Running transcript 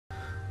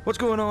What's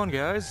going on,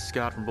 guys?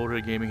 Scott from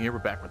Boulderhead Gaming here. We're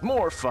back with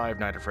more Five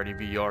Nights at Freddy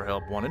VR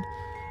Help Wanted.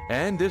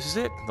 And this is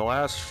it. The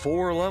last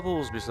 4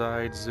 levels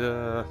besides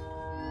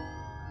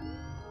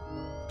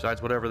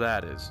whatever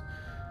that is.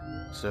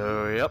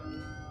 So, yep.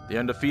 The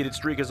undefeated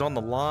streak is on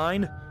the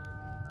line.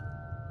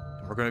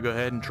 And we're going to go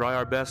ahead and try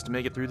our best to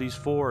make it through these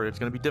 4. It's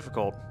going to be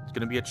difficult. It's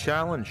going to be a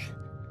challenge.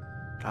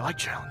 But I like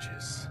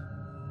challenges.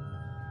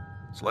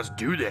 So let's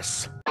do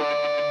this.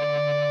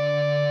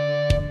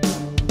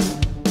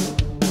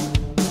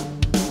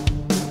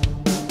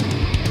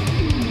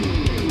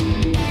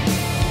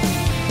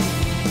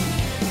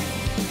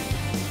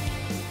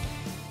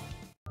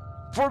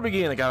 Before we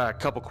begin, I got a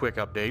couple quick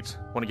updates.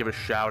 I want to give a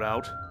shout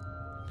out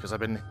because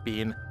I've been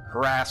being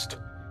harassed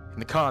in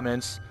the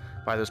comments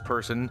by this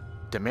person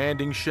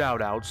demanding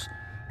shout outs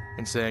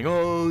and saying,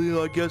 oh, you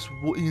know, I guess,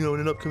 you know,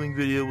 in an upcoming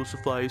video will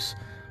suffice.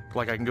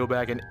 Like I can go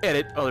back and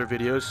edit other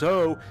videos.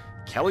 So,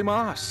 Kelly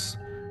Moss,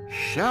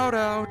 shout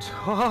out.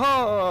 Ha ha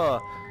ha.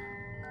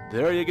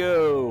 There you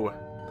go.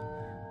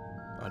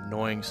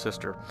 Annoying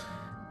sister.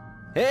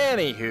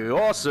 Anywho,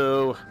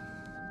 also,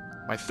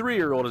 my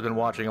 3-year-old has been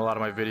watching a lot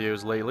of my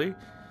videos lately,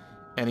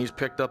 and he's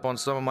picked up on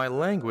some of my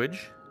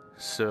language,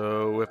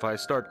 so if I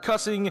start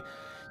cussing,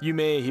 you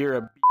may hear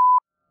a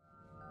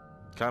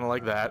kind of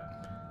like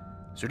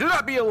that. So do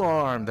not be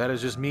alarmed, that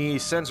is just me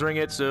censoring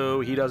it so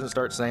he doesn't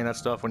start saying that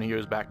stuff when he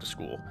goes back to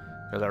school,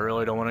 because I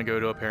really don't want to go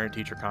to a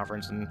parent-teacher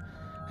conference and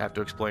have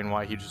to explain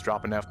why he's just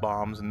dropping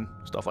F-bombs and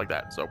stuff like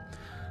that, so.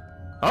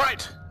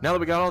 Alright, now that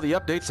we got all the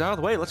updates out of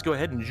the way, let's go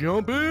ahead and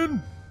jump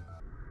in.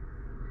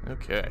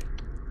 Okay.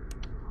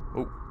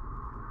 Oh,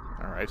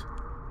 alright.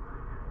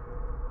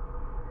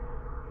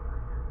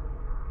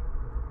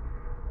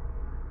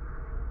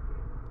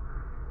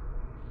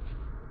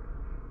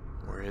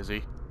 Where is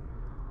he?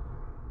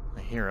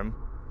 I hear him.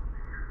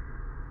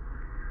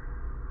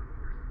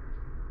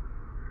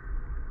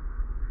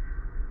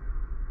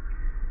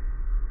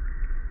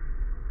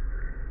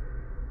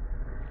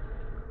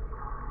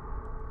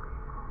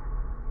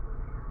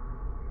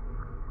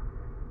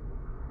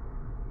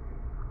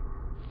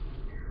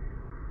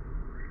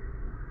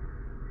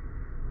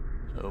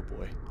 Oh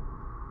boy.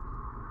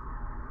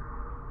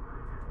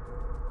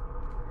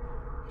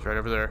 He's right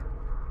over there.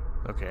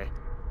 Okay.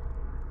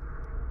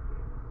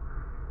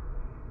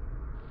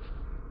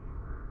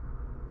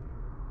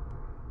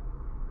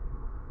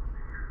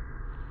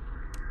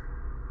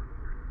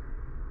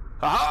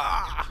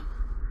 Ha!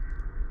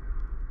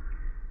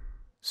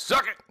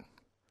 Suck it!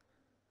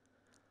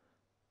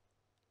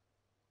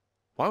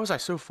 Why was I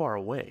so far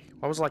away?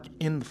 Why was I like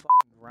in the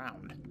fucking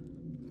ground?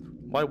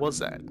 Why was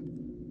that?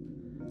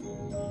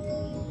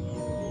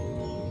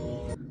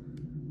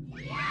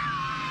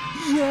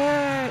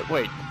 Yeah!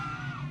 Wait.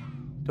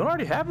 Don't I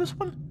already have this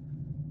one?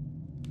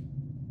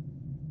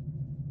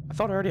 I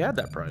thought I already had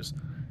that prize.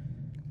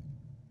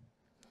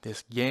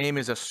 This game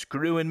is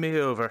screwing me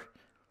over.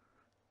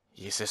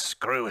 It's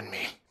screwing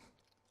me.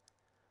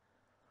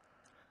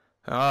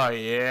 Oh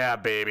yeah,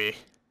 baby.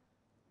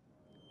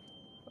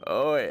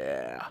 Oh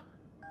yeah.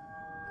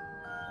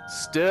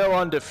 Still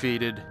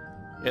undefeated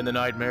in the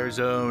Nightmare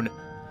Zone.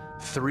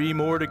 3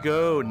 more to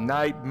go.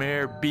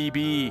 Nightmare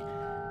BB.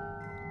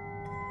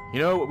 You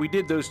know, we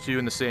did those 2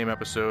 in the same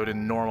episode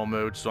in normal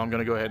mode, so I'm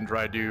gonna go ahead and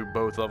try to do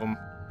both of them.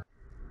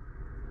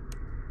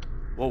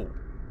 Whoa.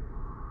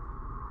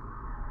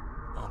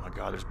 Oh my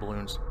god, there's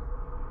balloons.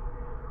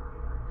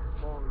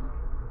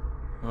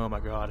 Oh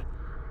my god.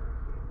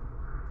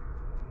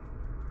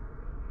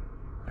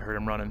 I heard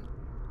him running.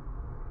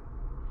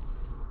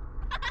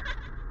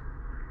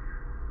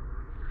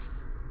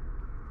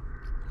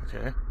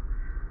 Okay.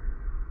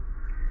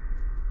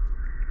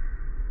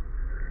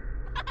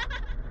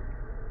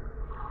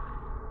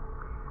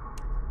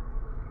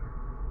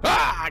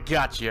 Ah, I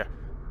got you.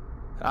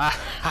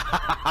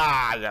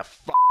 Ah, you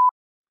f***.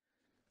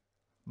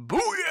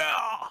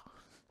 Booyah!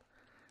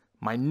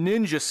 My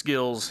ninja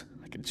skills.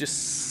 I can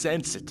just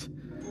sense it.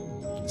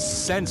 I can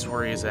sense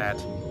where he's at.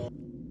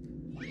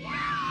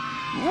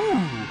 Ooh.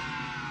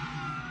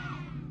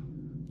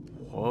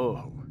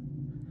 Whoa.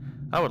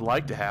 I would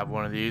like to have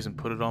one of these and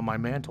put it on my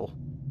mantle.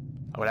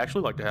 I would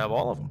actually like to have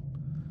all of them.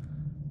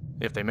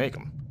 If they make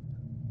them.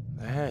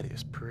 That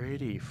is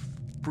pretty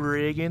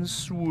friggin'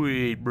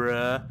 sweet,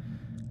 bruh.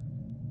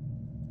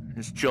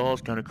 His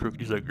jaw's kind of crooked.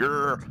 He's like,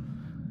 grr.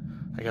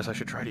 I guess I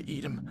should try to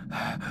eat him.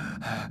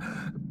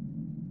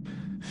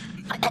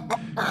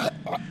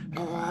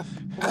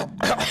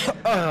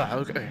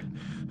 Okay.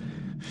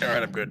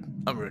 Alright, I'm good.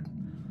 I'm good.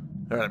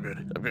 Alright, I'm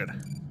good. I'm good.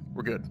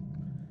 We're good.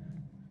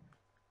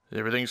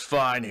 Everything's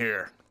fine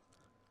here.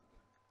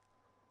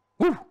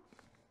 Woo!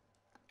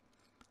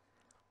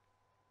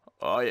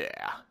 Oh,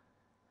 yeah.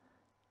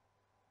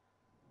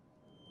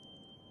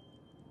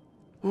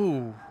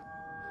 Ooh.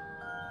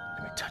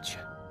 Let me touch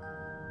you.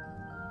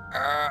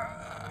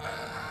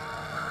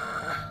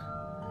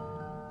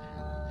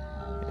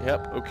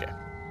 Yep, okay.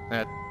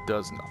 That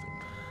does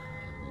nothing.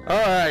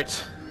 Alright.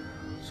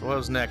 So what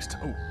was next?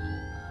 Oh.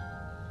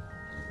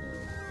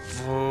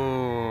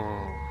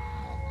 Oh.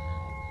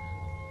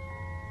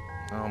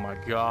 Oh my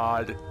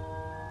god.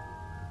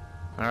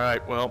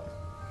 Alright, well.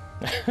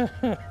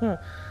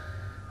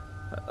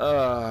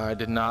 I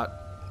did not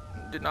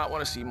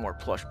want to see more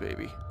plush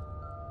baby.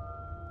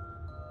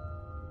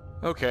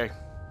 Okay.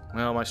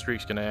 Well, my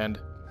streak's gonna end.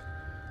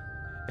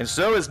 And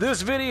so is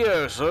this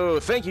video. So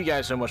thank you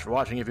guys so much for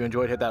watching. If you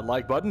enjoyed, hit that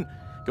like button.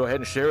 Go ahead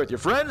and share it with your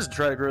friends to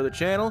try to grow the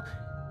channel.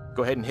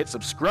 Go ahead and hit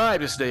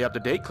subscribe to stay up to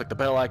date. Click the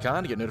bell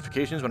icon to get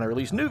notifications when I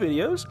release new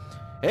videos.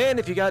 And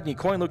if you got any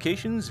coin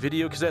locations,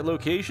 video cassette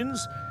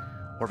locations,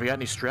 or if you got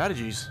any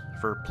strategies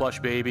for plush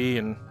baby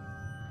and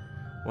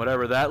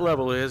whatever that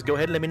level is, go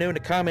ahead and let me know in the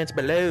comments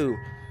below.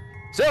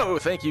 So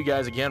thank you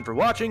guys again for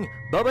watching.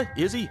 Bubba,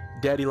 Izzy,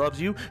 Daddy loves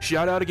you.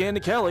 Shout out again to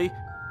Kelly.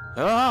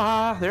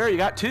 Ah, there, you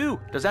got 2.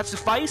 Does that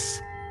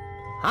suffice?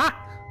 Huh?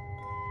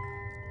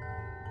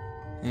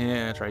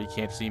 Yeah, that's right, you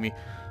can't see me.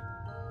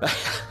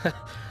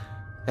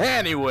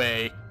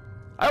 Anyway,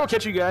 I will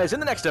catch you guys in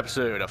the next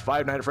episode of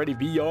Five Nights at Freddy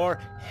VR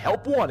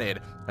Help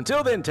Wanted.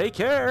 Until then, take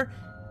care,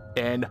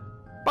 and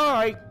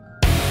bye!